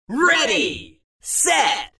Ready,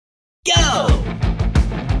 set, go!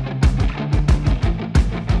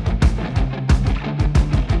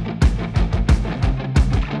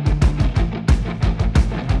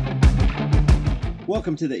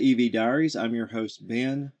 Welcome to the EV Diaries. I'm your host,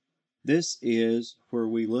 Ben. This is where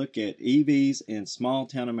we look at EVs in small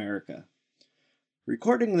town America.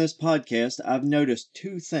 Recording this podcast, I've noticed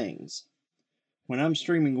two things. When I'm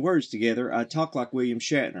streaming words together, I talk like William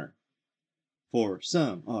Shatner. For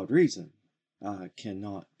some odd reason, I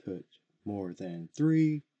cannot put more than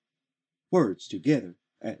 3 words together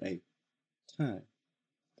at a time.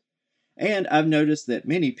 And I've noticed that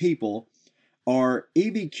many people are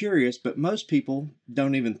EV curious, but most people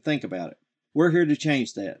don't even think about it. We're here to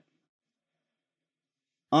change that.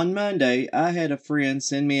 On Monday, I had a friend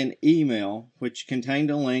send me an email which contained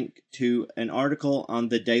a link to an article on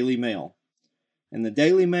the Daily Mail. And the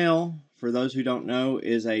Daily Mail, for those who don't know,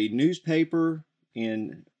 is a newspaper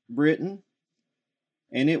in Britain.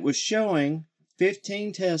 And it was showing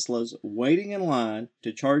 15 Teslas waiting in line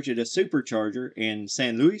to charge at a supercharger in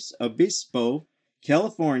San Luis Obispo,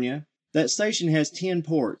 California. That station has 10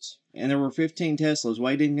 ports, and there were 15 Teslas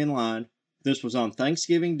waiting in line. This was on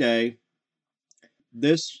Thanksgiving Day.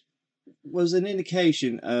 This was an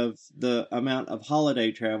indication of the amount of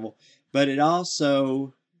holiday travel, but it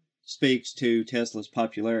also speaks to Tesla's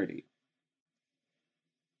popularity.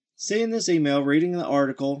 Seeing this email, reading the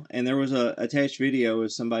article, and there was a attached video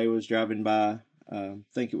as somebody was driving by, I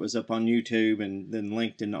think it was up on YouTube and then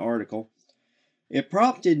linked in the article, it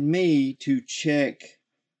prompted me to check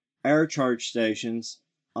our charge stations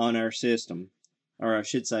on our system, or I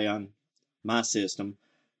should say on my system,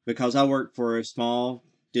 because I work for a small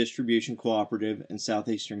distribution cooperative in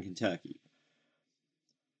southeastern Kentucky.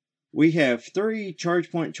 We have 3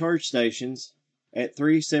 ChargePoint charge stations at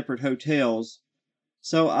 3 separate hotels,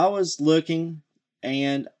 so I was looking,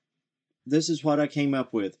 and this is what I came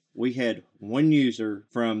up with. We had 1 user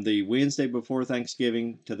from the Wednesday before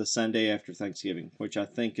Thanksgiving to the Sunday after Thanksgiving, which I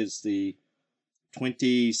think is the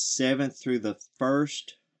 27th through the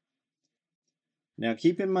 1st. Now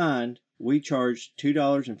keep in mind, we charge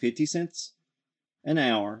 $2.50 an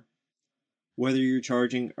hour, whether you're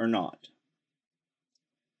charging or not.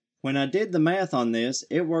 When I did the math on this,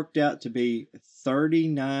 it worked out to be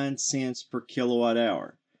 39 cents per kilowatt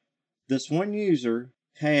hour. This 1 user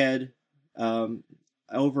had,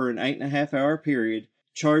 over an 8.5 hour period,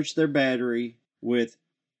 charged their battery with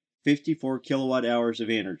 54 kilowatt hours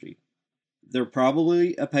of energy. They're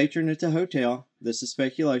probably a patron at the hotel. This is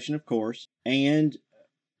speculation, of course. And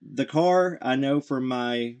the car, I know from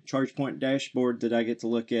my ChargePoint dashboard that I get to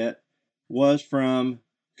look at, was from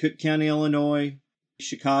Cook County, Illinois,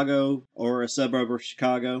 Chicago, or a suburb of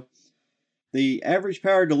Chicago. The average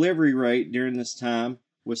power delivery rate during this time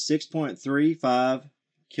was 6.35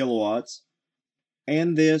 kilowatts.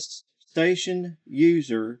 And this station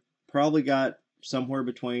user probably got somewhere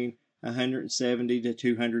between 170 to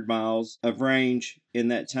 200 miles of range in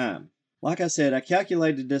that time. Like I said, I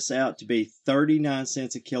calculated this out to be 39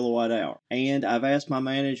 cents a kilowatt hour. And I've asked my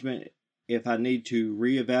management if I need to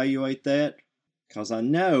reevaluate that, because I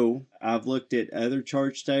know I've looked at other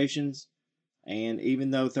charge stations, and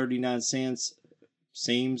even though 39 cents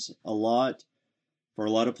seems a lot, for a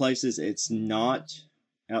lot of places it's not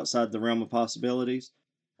outside the realm of possibilities.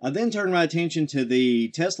 I then turned my attention to the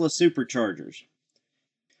Tesla superchargers.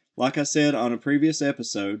 Like I said on a previous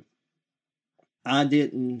episode, I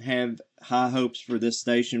didn't have high hopes for this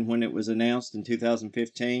station when it was announced in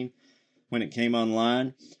 2015, when it came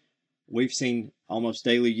online. We've seen almost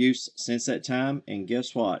daily use since that time, and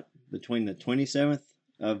guess what? Between the 27th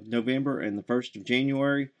of November and the 1st of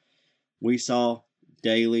January, we saw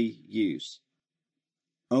daily use.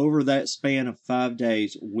 Over that span of 5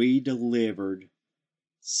 days, we delivered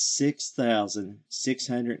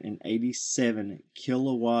 6,687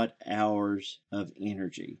 kilowatt hours of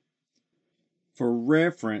energy. For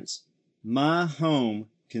reference, my home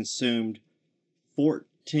consumed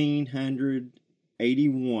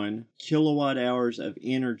 1,481 kilowatt hours of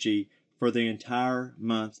energy for the entire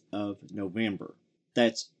month of November.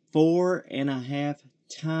 That's 4.5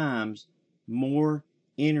 times more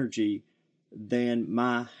energy than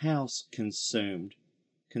my house consumed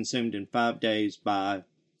in 5 days by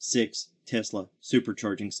 6 Tesla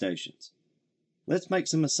supercharging stations. Let's make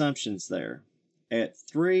some assumptions there. At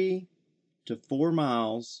 3 to 4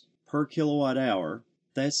 miles per kilowatt hour,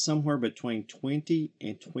 that's somewhere between 20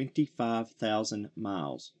 and 25,000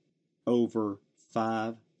 miles over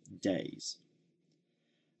 5 days.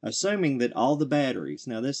 Assuming that all the batteries,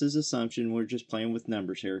 now this is assumption, we're just playing with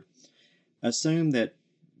numbers here, assume that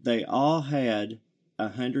they all had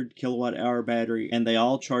 100 kilowatt hour battery, and they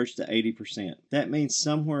all charge to 80%. That means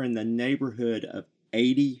somewhere in the neighborhood of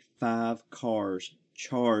 85 cars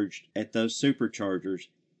charged at those superchargers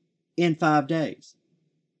in 5 days.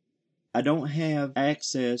 I don't have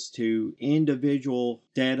access to individual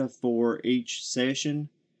data for each session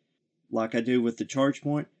like I do with the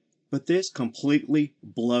ChargePoint, but this completely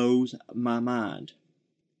blows my mind.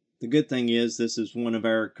 The good thing is this is one of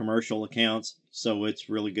our commercial accounts, so it's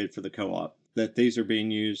really good for the co-op that these are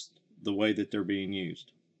being used the way that they're being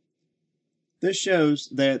used. This shows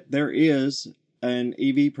that there is an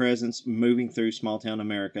EV presence moving through small town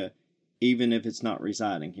America, even if it's not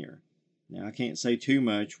residing here. Now, I can't say too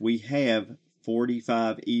much. We have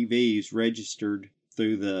 45 EVs registered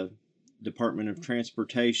through the Department of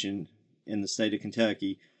Transportation in the state of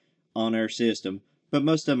Kentucky on our system, but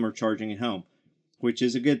most of them are charging at home, which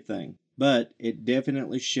is a good thing. But it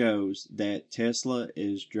definitely shows that Tesla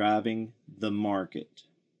is driving the market.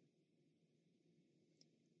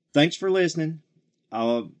 Thanks for listening.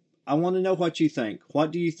 I want to know what you think.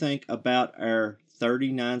 What do you think about our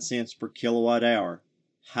 39 cents per kilowatt hour?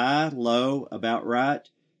 High, low, about right?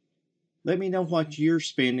 Let me know what you're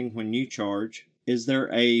spending when you charge. Is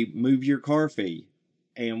there a move your car fee?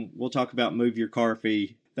 And we'll talk about move your car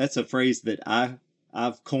fee. That's a phrase that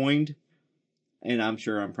I've coined, and I'm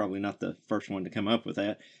sure I'm probably not the first one to come up with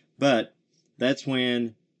that. But that's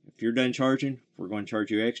when, if you're done charging, we're going to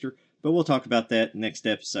charge you extra. But we'll talk about that next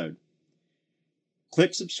episode.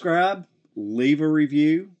 Click subscribe, leave a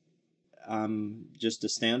review. I'm just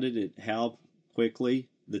astounded at how quickly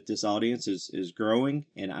that this audience is growing,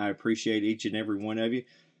 and I appreciate each and every one of you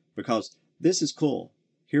because this is cool.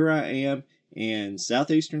 Here I am in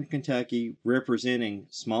southeastern Kentucky representing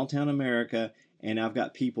small town America, and I've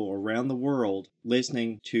got people around the world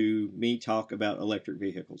listening to me talk about electric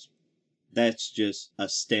vehicles. That's just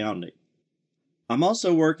astounding. I'm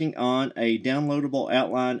also working on a downloadable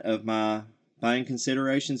outline of my buying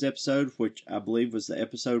considerations episode, which I believe was the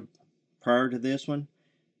episode prior to this one.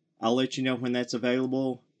 I'll let you know when that's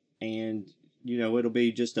available, and it'll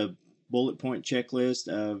be just a bullet point checklist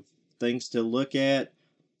of things to look at,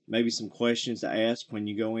 maybe some questions to ask when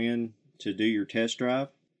you go in to do your test drive.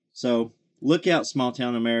 So look out, small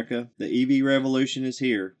town America. The EV revolution is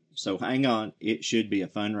here, so hang on. It should be a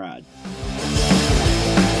fun ride.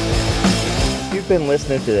 You've been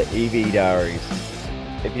listening to the EV Diaries.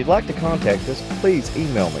 If you'd like to contact us, please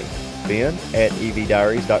email me,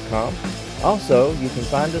 ben@evdiaries.com. Also, you can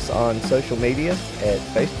find us on social media at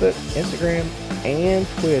Facebook, Instagram, and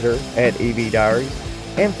Twitter at EV Diaries.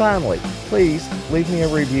 And finally, please leave me a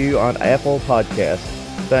review on Apple Podcasts.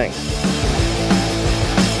 Thanks.